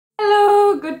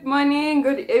good morning,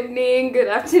 good evening, good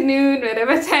afternoon,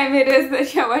 whatever time it is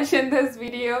that you're watching this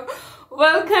video.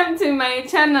 Welcome to my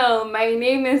channel. My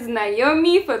name is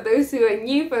Naomi, for those who are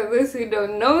new, for those who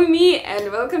don't know me,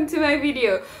 and welcome to my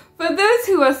video. For those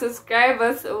who are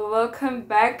subscribers, welcome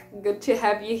back. Good to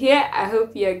have you here. I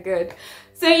hope you're good.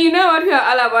 So you know what we're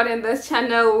all about in this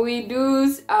channel. We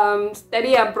do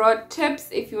study abroad tips.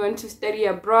 If you want to study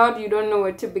abroad, you don't know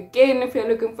where to begin, if you're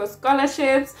looking for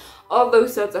scholarships, all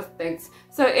those sorts of things.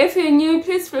 So if you're new,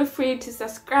 please feel free to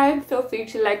subscribe. Feel free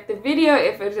to like the video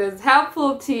if it is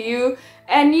helpful to you.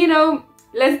 And you know,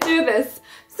 let's do this.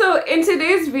 So in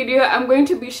today's video, I'm going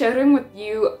to be sharing with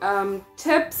you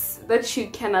tips that you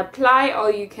can apply or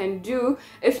you can do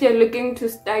if you're looking to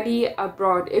study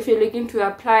abroad, if you're looking to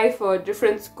apply for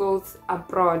different schools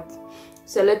abroad.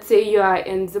 So let's say you are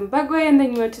in Zimbabwe and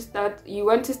then you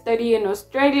want to study in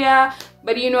Australia,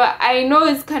 but you know, I know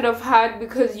it's kind of hard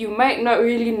because you might not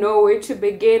really know where to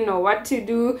begin or what to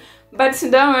do, but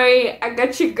don't worry, I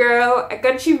got you, girl, I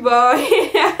got you, boy.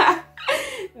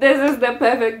 This is the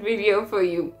perfect video for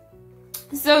you.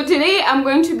 So today I'm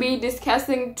going to be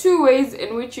discussing two ways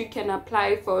in which you can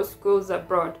apply for schools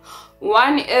abroad.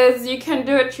 One is you can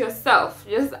do it yourself,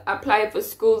 just apply for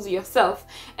schools yourself.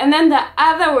 And then the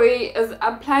other way is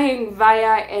applying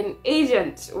via an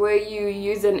agent, where you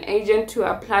use an agent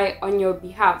to apply on your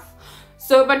behalf.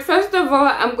 So, but first of all,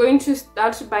 I'm going to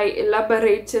start by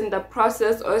elaborating the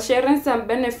process or sharing some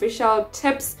beneficial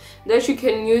tips that you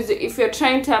can use if you're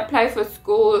trying to apply for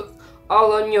school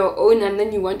all on your own and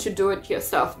then you want to do it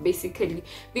yourself, basically.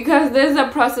 Because there's a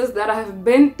process that I've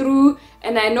been through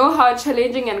and I know how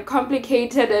challenging and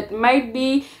complicated it might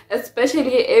be,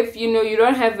 especially if you know you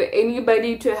don't have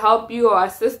anybody to help you or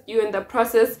assist you in the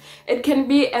process. It can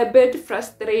be a bit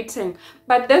frustrating,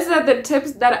 but these are the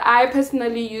tips that I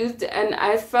personally used and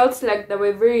I felt like they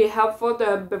were very helpful, they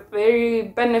were very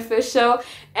beneficial,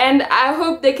 and I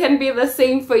hope they can be the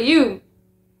same for you.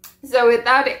 So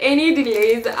without any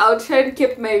delays, I'll try and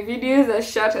keep my videos as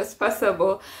short as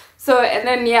possible. So, and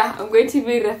then yeah, I'm going to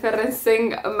be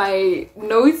referencing my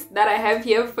notes that I have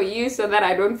here for you so that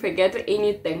I don't forget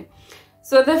anything.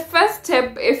 So the first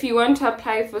tip, if you want to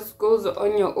apply for schools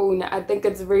on your own, I think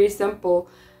it's very simple.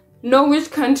 Know which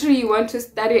country you want to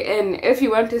study in. If you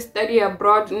want to study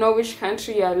abroad, know which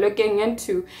country you are looking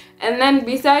into. And then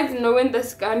besides knowing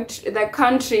the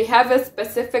country, have a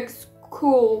specific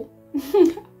school.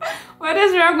 What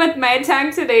is wrong with my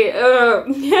tongue today?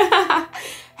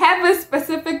 Have a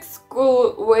specific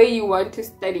school where you want to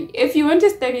study. If you want to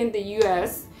study in the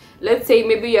US, let's say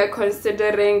maybe you're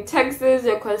considering Texas,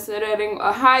 you're considering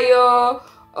Ohio,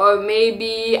 or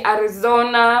maybe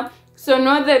Arizona. So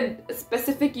know the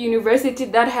specific university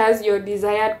that has your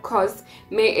desired course.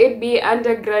 May it be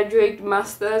undergraduate,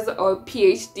 master's, or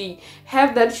PhD.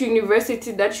 Have that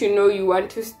university that you know you want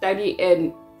to study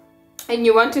in and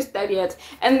you want to study it.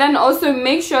 And then also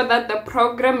make sure that the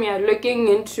program you're looking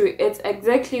into, it's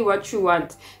exactly what you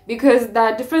want, because there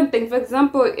are different things. For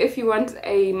example, if you want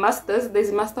a master's,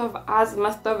 there's Master of Arts,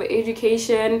 Master of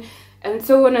Education, and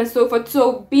so on and so forth.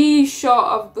 So be sure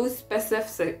of those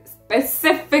specifics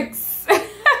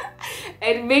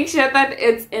and make sure that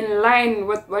it's in line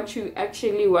with what you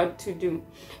actually want to do.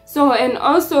 So, and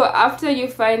also after you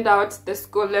find out the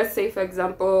school, let's say for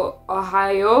example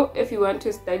Ohio, if you want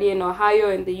to study in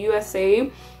Ohio in the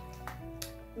USA,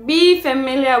 be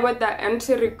familiar with the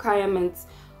entry requirements.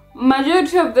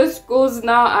 Majority of the schools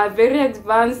now are very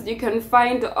advanced. You can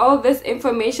find all this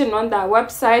information on their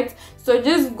website. So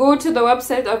just go to the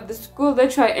website of the school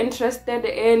that you are interested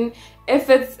in. If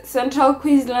it's Central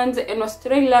Queensland in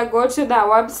Australia, go to their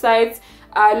website.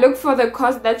 Look for the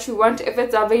course that you want. If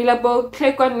it's available,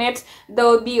 click on it. There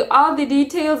will be all the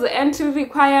details, the entry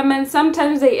requirements.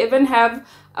 Sometimes they even have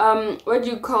what do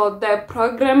you call the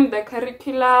program, the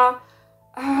curricula.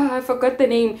 I forgot the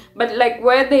name, but like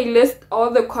where they list all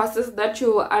the courses that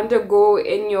you will undergo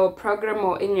in your program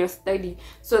or in your study.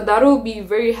 So that will be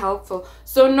very helpful.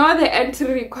 So know the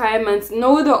entry requirements,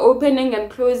 know the opening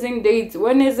and closing dates.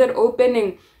 When is it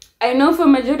opening? I know for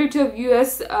majority of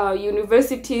US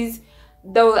universities,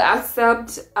 they will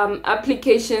accept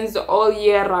applications all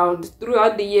year round.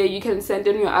 Throughout the year, you can send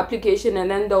in your application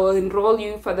and then they will enroll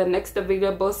you for the next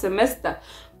available semester.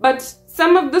 But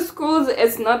some of the schools,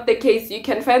 it's not the case. You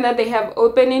can find that they have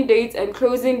opening dates and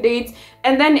closing dates,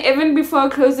 and then even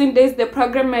before closing dates, the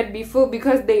program might be full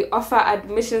because they offer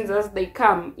admissions as they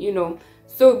come, you know.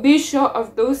 So be sure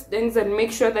of those things and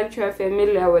make sure that you are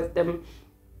familiar with them.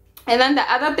 And then the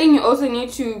other thing you also need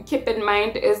to keep in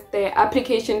mind is the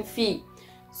application fee.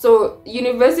 So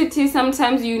university,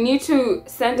 sometimes you need to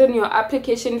send in your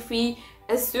application fee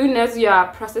as soon as you are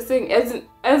processing,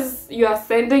 as you are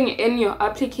sending in your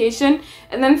application.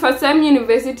 And then for some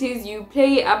universities, you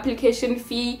pay application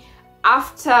fee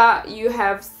after you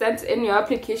have sent in your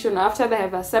application, after they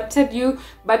have accepted you.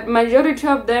 But majority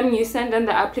of them, you send in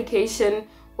the application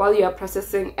while you are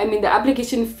processing, the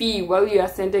application fee while you are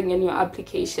sending in your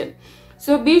application.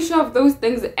 So be sure of those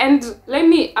things. And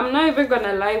I'm not even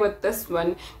gonna lie with this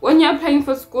one. When you're applying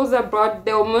for schools abroad,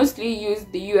 they'll mostly use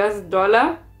the US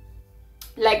dollar.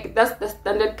 Like, that's the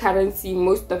standard currency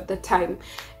most of the time.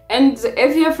 And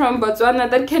if you're from Botswana,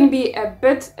 that can be a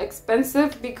bit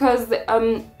expensive, because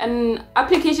an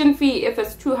application fee, if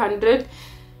it's 200,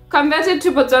 converted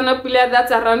to Botswana pula,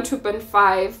 that's around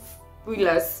 2.5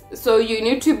 pulas. So you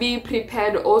need to be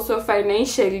prepared also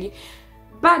financially.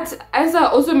 But as I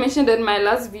also mentioned in my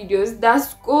last videos, there are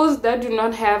schools that do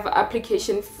not have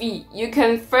application fee. You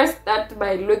can first start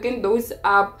by looking those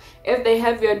up. If they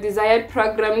have your desired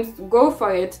programs, go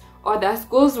for it. Or there are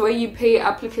schools where you pay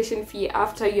application fee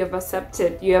after you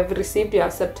have received your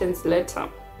acceptance letter.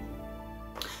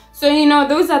 So,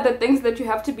 those are the things that you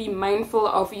have to be mindful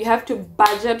of. You have to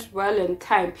budget well in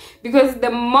time, because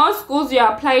the more schools you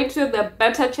apply to, the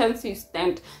better chance you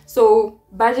stand. So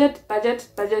budget.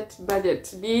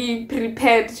 Be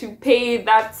prepared to pay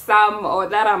that sum or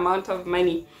that amount of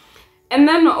money. And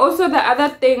then also the other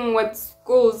thing with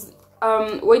schools,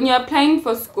 when you're applying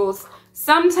for schools,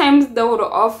 sometimes they will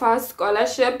offer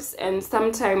scholarships and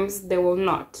sometimes they will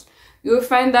not. You'll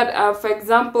find that, for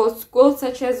example, schools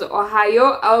such as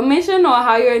Ohio, I'll mention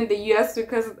Ohio in the US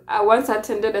because I once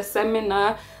attended a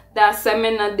seminar.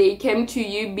 They came to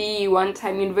UB one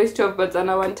time, University of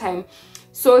Botswana one time.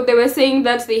 So they were saying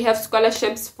that they have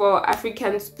scholarships for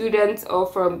African students or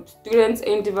for students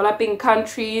in developing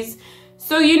countries.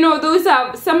 So, those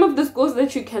are some of the schools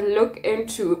that you can look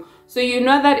into. So you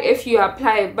know that if you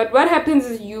apply. But what happens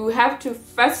is you have to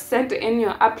first send in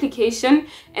your application,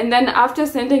 and then after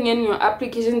sending in your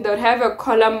application, they'll have a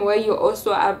column where you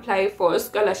also apply for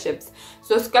scholarships.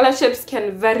 So scholarships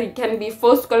can vary, can be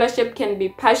full scholarship, can be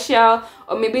partial,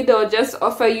 or maybe they'll just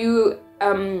offer you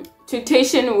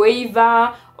tuition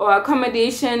waiver or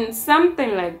accommodation,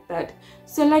 something like that.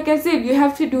 So like I said, you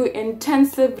have to do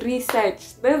intensive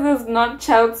research. This is not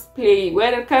child's play.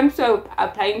 When it comes to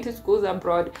applying to schools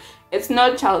abroad, it's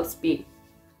not child's play.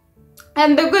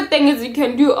 And the good thing is you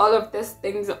can do all of these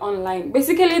things online.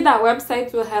 Basically, the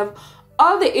website will have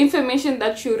all the information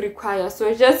that you require.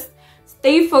 So just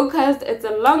stay focused. It's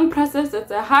a long process.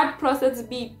 It's a hard process.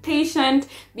 Be patient.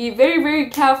 Be very, very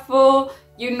careful.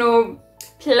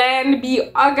 Plan.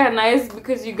 Be organized,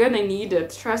 because you're gonna need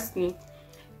it. Trust me.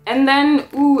 And then,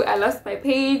 I lost my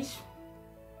page.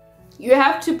 You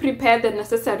have to prepare the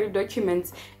necessary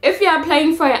documents. If you're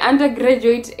applying for an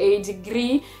undergraduate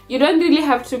degree, you don't really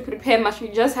have to prepare much. You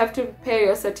just have to prepare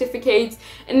your certificates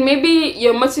and maybe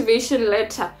your motivation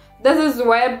letter. This is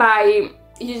whereby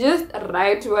you just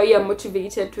write why you're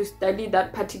motivated to study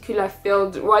that particular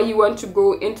field, why you want to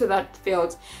go into that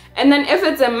field. And then if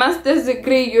it's a master's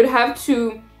degree, you'd have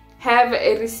to have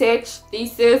a research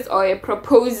thesis or a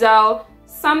proposal,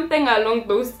 something along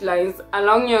those lines,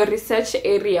 along your research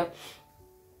area.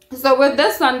 So with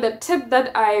this one, the tip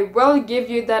that I will give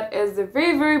you that is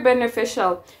very, very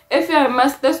beneficial. If you're a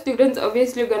master student,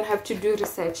 obviously you're going to have to do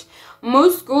research.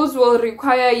 Most schools will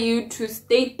require you to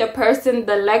state the person,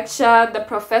 the lecturer, the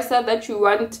professor that you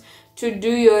want to do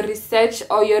your research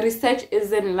or your research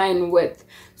is in line with.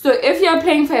 So if you're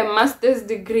applying for a master's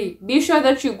degree, be sure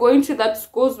that you go into that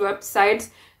school's website.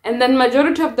 And then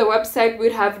majority of the website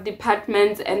would have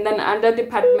departments, and then under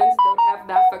departments they'll have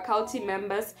the faculty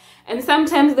members, and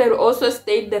sometimes they'll also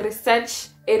state the research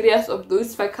areas of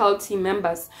those faculty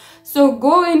members. So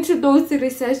go into those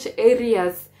research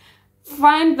areas,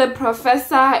 find the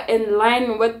professor in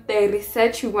line with the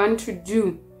research you want to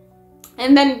do,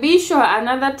 and then be sure,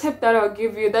 another tip that I'll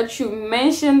give you, that you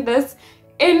mention this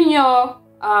in your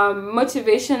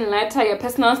motivation letter, your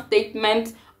personal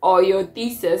statement or your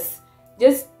thesis,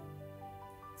 just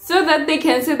so that they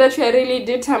can see that you are really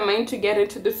determined to get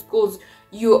into the schools.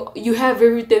 You have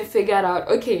everything figured out.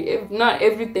 Okay, if not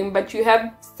everything, but you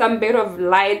have some bit of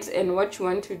light in what you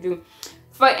want to do.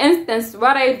 For instance,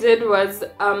 what I did was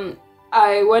when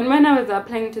I was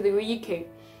applying to the UK,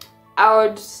 I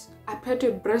would apply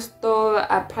to Bristol,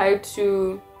 apply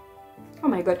to, oh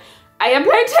my god, I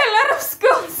applied to a lot of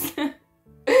schools.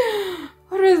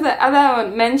 What was the other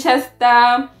one?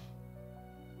 Manchester.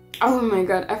 Oh my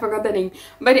god, I forgot the name.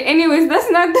 But anyways, that's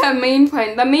not the main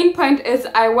point. The main point is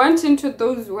I went into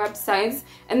those websites,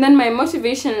 and then my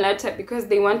motivation letter, because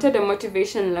they wanted a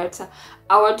motivation letter,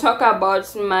 I will talk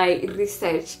about my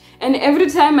research. And every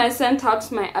time I sent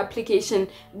out my application,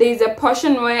 there's a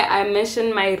portion where I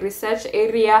mention my research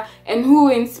area and who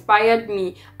inspired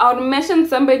me. I would mention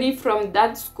somebody from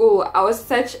that school. I would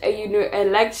search a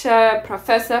lecturer,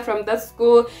 professor from that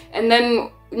school, and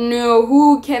then know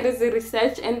who carries the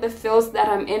research in the fields that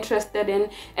I'm interested in,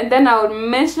 and then I would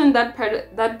mention that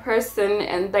person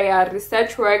and their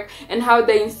research work and how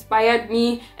they inspired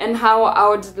me and how I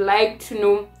would like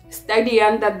to study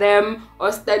under them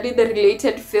or study the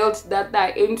related field that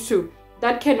they're into.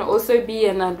 That can also be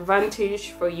an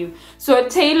advantage for you. So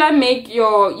tailor make you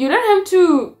don't have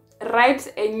to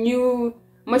write a new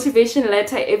motivation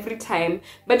letter every time,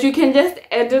 but you can just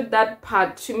edit that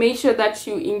part to make sure that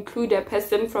you include a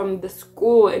person from the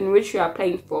school in which you are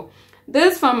applying for.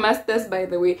 This is for masters, by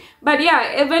the way, but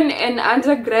yeah, even in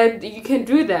undergrad you can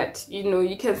do that.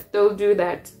 You can still do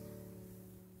that.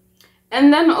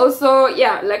 And then also,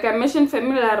 yeah, like I mentioned,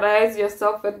 familiarize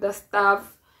yourself with the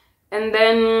stuff. And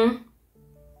then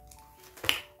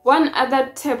one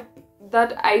other tip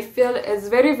that I feel is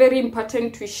very, very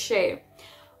important to share.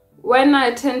 When I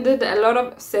attended a lot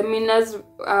of seminars,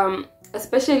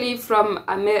 especially from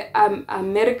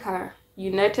America,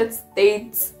 United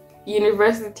States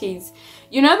universities,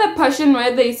 the portion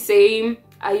where they say,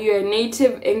 are you a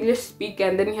native English speaker?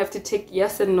 And then you have to tick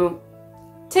yes and no.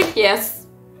 Tick yes.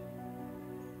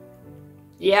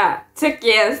 Yeah, tick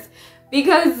yes.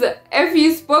 Because if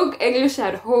you spoke English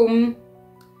at home,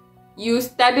 you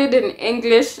studied in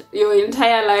English your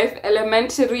entire life,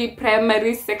 elementary,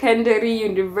 primary, secondary,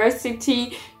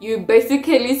 university, you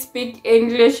basically speak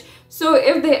English. So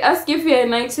if they ask if you're a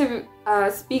native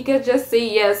speaker, just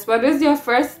say yes. What is your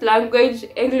first language?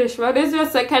 English. What is your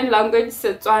second language?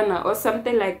 Setswana, or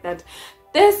something like that.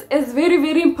 This is very,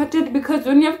 very important, because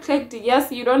when you've clicked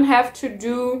yes, you don't have to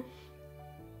do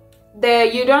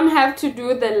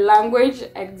the language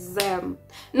exam.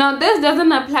 Now this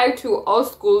doesn't apply to all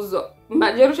schools.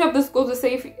 Majority of the schools will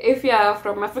say if you are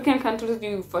from African countries,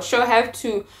 you for sure have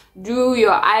to do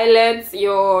your IELTS,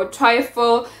 your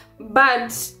TOEFL.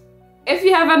 But if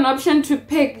you have an option to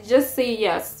pick, just say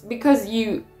yes, because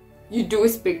you do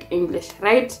speak English,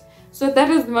 right? So that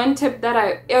is one tip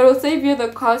that it will save you the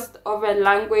cost of a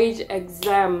language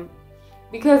exam.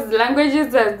 Because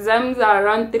languages exams are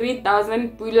around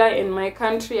 3,000 pula in my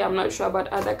country. I'm not sure about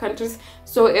other countries.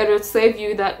 So it will save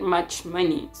you that much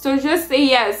money. So just say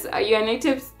yes. Are you a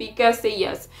native speaker? Say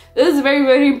yes. This is very,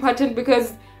 very important,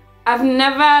 because I've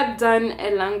never done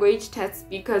a language test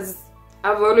because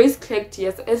I've always clicked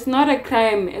yes. It's not a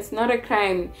crime. It's not a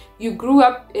crime. You grew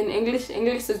up in English.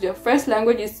 English is your first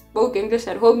language. You spoke English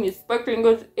at home. You spoke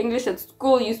English at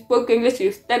school. You spoke English.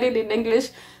 You studied in English.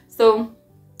 So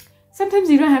sometimes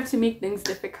you don't have to make things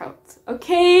difficult,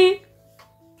 okay?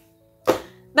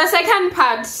 The second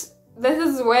part, this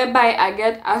is whereby I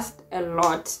get asked a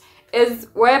lot, is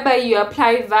whereby you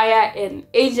apply via an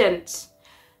agent.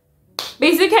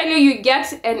 Basically, you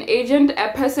get an agent,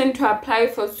 a person to apply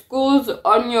for schools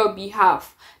on your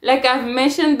behalf. Like I've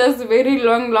mentioned, this very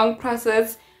long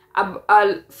process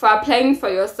for applying for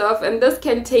yourself, and this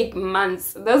can take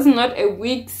months. That's not a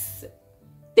week's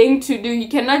thing to do. You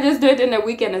cannot just do it in a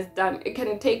week and it's done. It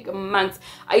can take months.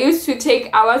 I used to take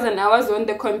hours and hours on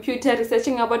the computer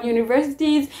researching about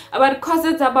universities, about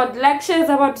courses, about lectures,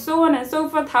 about so on and so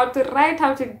forth, how to write,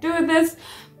 how to do this.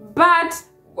 But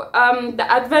the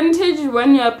advantage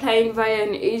when you're applying via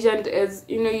an agent is,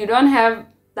 you don't have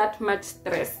that much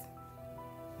stress.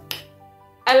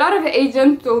 A lot of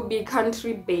agents will be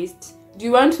country based. Do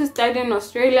you want to study in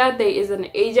Australia? There is an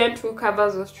agent who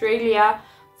covers Australia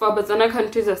for Botswana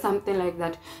countries or something like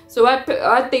that. So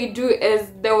what they do is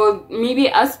they will maybe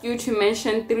ask you to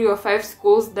mention 3 or 5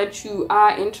 schools that you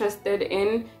are interested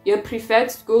in, your preferred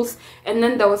schools, and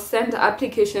then they will send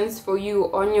applications for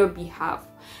you on your behalf.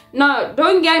 Now,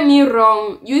 don't get me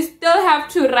wrong, you still have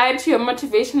to write your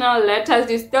motivational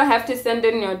letters, you still have to send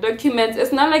in your documents.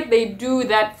 It's not like they do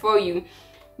that for you.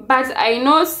 But I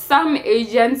know some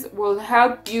agents will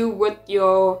help you with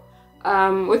your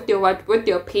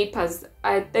papers.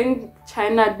 I think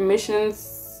China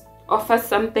Admissions offers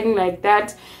something like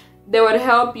that. They will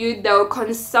help you. They will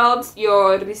consult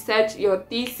your research, your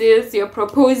thesis, your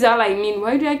proposal.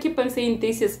 Why do I keep on saying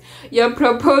thesis? Your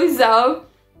proposal,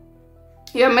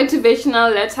 your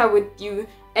motivational letter with you,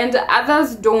 and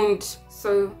others don't.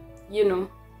 So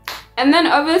and then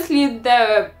obviously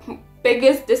the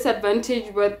biggest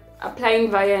disadvantage with applying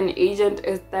via an agent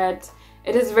is that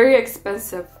it is very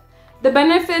expensive. The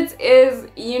benefits is,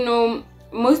 you know,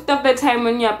 most of the time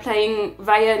when you're applying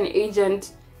via an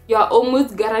agent, you're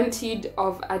almost guaranteed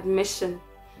of admission.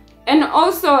 And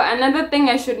also another thing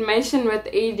I should mention with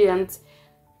agents,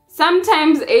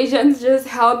 sometimes agents just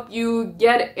help you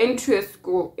get into a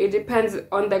school. It depends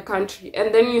on the country,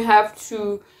 and then you have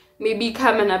to maybe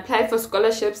come and apply for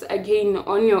scholarships again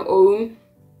on your own,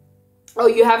 or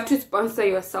you have to sponsor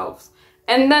yourselves.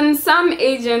 And then some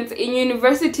agents in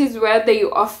universities where they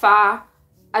offer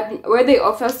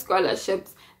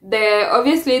scholarships,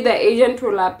 obviously the agent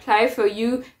will apply for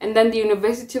you, and then the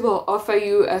university will offer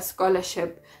you a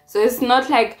scholarship. So it's not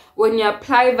like when you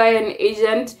apply via an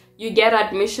agent you get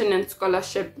admission and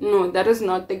scholarship. No, that is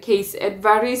not the case. It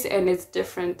varies and it's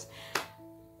different.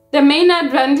 The main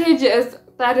advantage is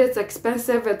that it's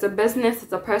expensive. It's a business,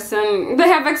 it's a person, they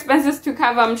have expenses to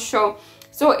cover, I'm sure.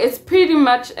 So it's pretty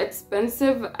much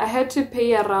expensive. I had to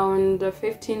pay around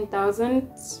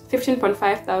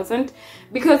 15,500,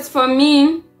 because for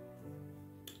me,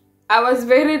 I was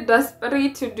very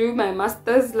desperate to do my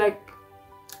master's. Like,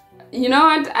 you know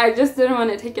what, I just didn't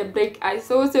want to take a break. I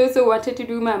so wanted to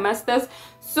do my master's,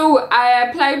 so I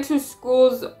applied to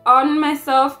schools on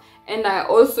myself, and I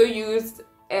also used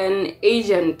an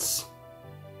agent.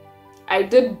 I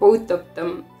did both of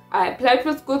them. I applied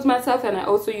for schools myself, and I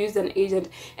also used an agent.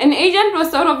 An agent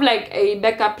was sort of like a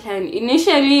backup plan.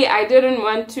 Initially, I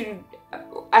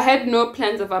had no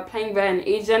plans of applying via an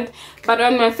agent, but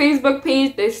on my Facebook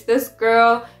page, there's this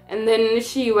girl, and then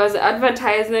she was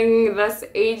advertising this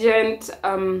agent.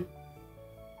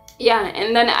 Yeah,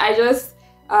 and then I just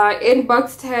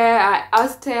inboxed her. I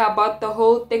asked her about the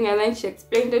whole thing, and then she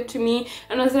explained it to me,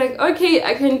 and I was like, okay,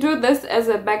 I can do this as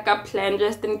a backup plan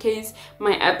just in case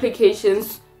my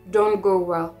applications don't go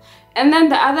well. And then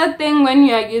the other thing when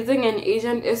you are using an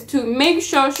agent is to make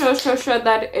sure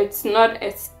that it's not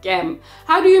a scam.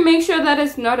 How do you make sure that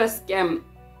it's not a scam?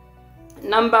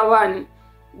 Number one,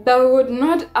 they would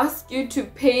not ask you to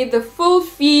pay the full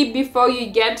fee before you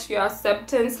get your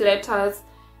acceptance letters,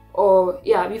 or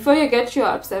yeah, before you get your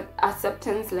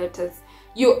acceptance letters.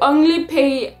 You only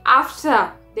pay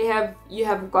after you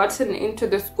have gotten into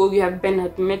the school, you have been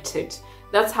admitted.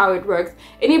 That's how it works.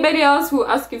 Anybody else who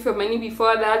asks you for money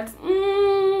before that,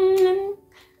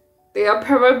 they are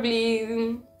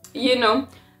probably, you know.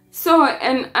 So,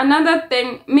 and another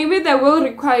thing, maybe they will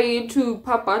require you to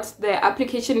pop out the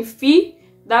application fee.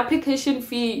 The application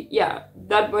fee, yeah,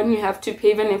 that one you have to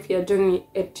pay even if you're doing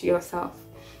it yourself.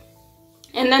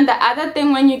 And then the other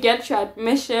thing, when you get your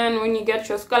admission, when you get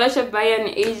your scholarship via an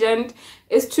agent,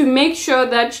 is to make sure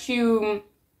that you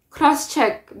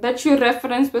cross-check, that you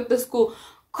reference with the school.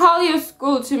 Call your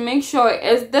school to make sure,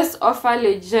 is this offer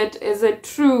legit? Is it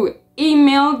true?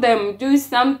 Email them, do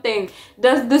something.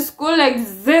 Does the school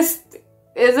exist?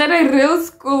 Is it a real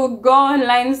school? Go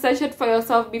online, search it for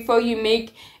yourself before you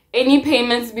make any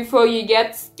payments, before you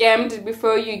get scammed,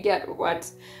 before you get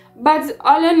what. But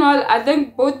all in all, I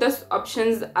think both those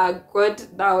options are good,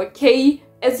 they're okay.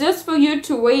 It's just for you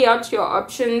to weigh out your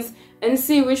options and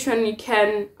see which one you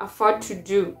can afford to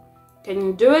do. Can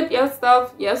you do it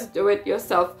yourself? Yes, do it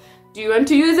yourself. Do you want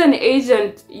to use an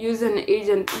agent? Use an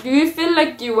agent. Do you feel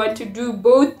like you want to do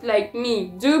both like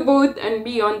me? Do both and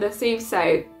be on the safe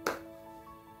side.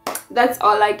 That's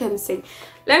all I can say.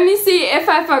 Let me see if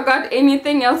I forgot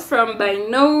anything else from my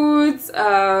notes.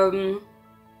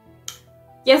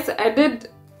 Yes, I did.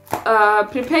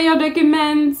 Prepare your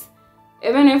documents.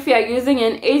 Even if you are using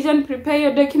an agent, prepare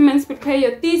your documents, prepare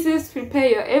your thesis, prepare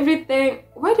your everything.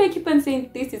 Why do I keep on saying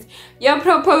thesis? Your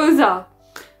proposal.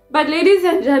 But ladies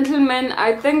and gentlemen,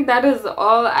 I think that is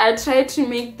all. I tried to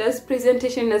make this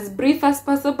presentation as brief as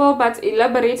possible, but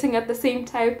elaborating at the same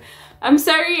time. I'm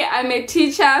sorry, I'm a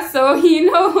teacher, so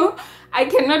you know, I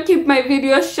cannot keep my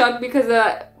videos short, because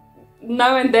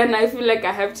now and then I feel like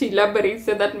I have to elaborate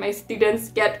so that my students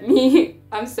get me.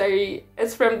 I'm sorry,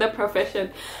 it's from the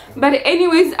profession. But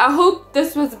anyways, I hope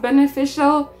this was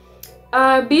beneficial.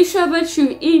 Be sure that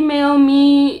you email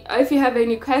me if you have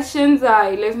any questions.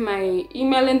 I leave my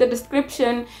email in the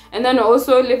description, and then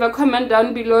also leave a comment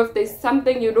down below if there's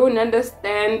something you don't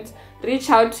understand. Reach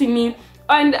out to me,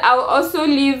 and I'll also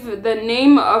leave the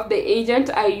name of the agent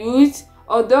I used,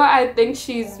 although I think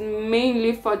she's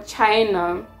mainly for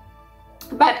China.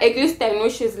 But at least I know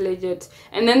she's legit.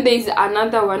 And then there's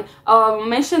another one. I'll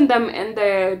mention them in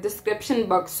the description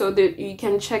box so that you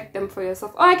can check them for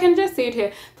yourself. Or I can just say it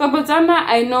here. For Botswana,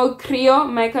 I know Creo.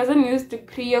 My cousin used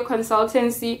Creo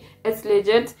Consultancy. It's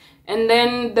legit. And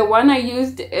then the one I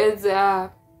used is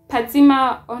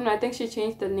Patsima. Oh no, I think she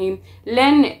changed the name.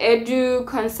 Len Edu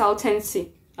Consultancy.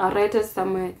 I'll write it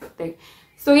somewhere there.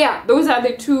 So yeah, those are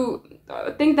the two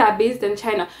I think they're based in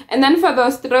China. And then for the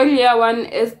Australia one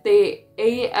is the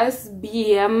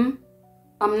ASBM.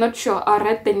 I'm not sure. I'll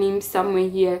write the name somewhere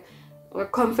here. I'll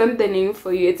confirm the name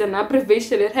for you. It's an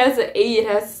abbreviation. It has an A, it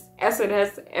has S, it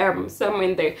has M somewhere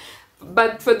in there.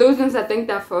 But for those ones, I think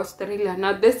they're for Australia.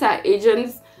 Now, these are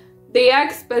agents. They are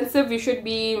expensive. You should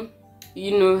be,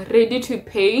 you know, ready to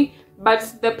pay.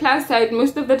 But the plus side,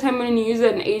 most of the time when you use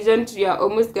an agent, you are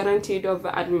almost guaranteed of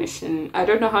admission. I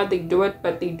don't know how they do it,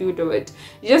 but they do it.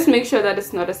 Just make sure that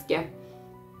it's not a scam.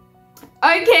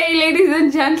 Okay, ladies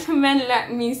and gentlemen,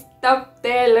 let me stop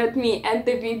there. Let me end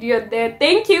the video there.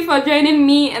 Thank you for joining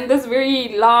me in this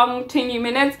very long 20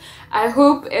 minutes. I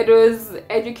hope it was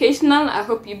educational. I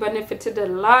hope you benefited a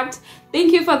lot.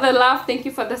 Thank you for the love. Thank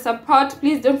you for the support.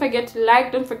 Please don't forget to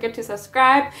like, don't forget to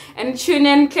subscribe, and tune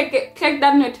in. Click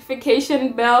that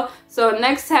notification bell so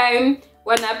next time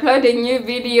when I upload a new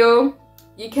video,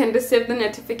 you can receive the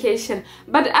notification.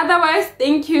 But otherwise,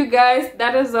 thank you guys.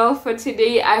 That is all for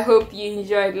today. I hope you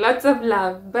enjoyed. Lots of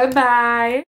love. Bye bye.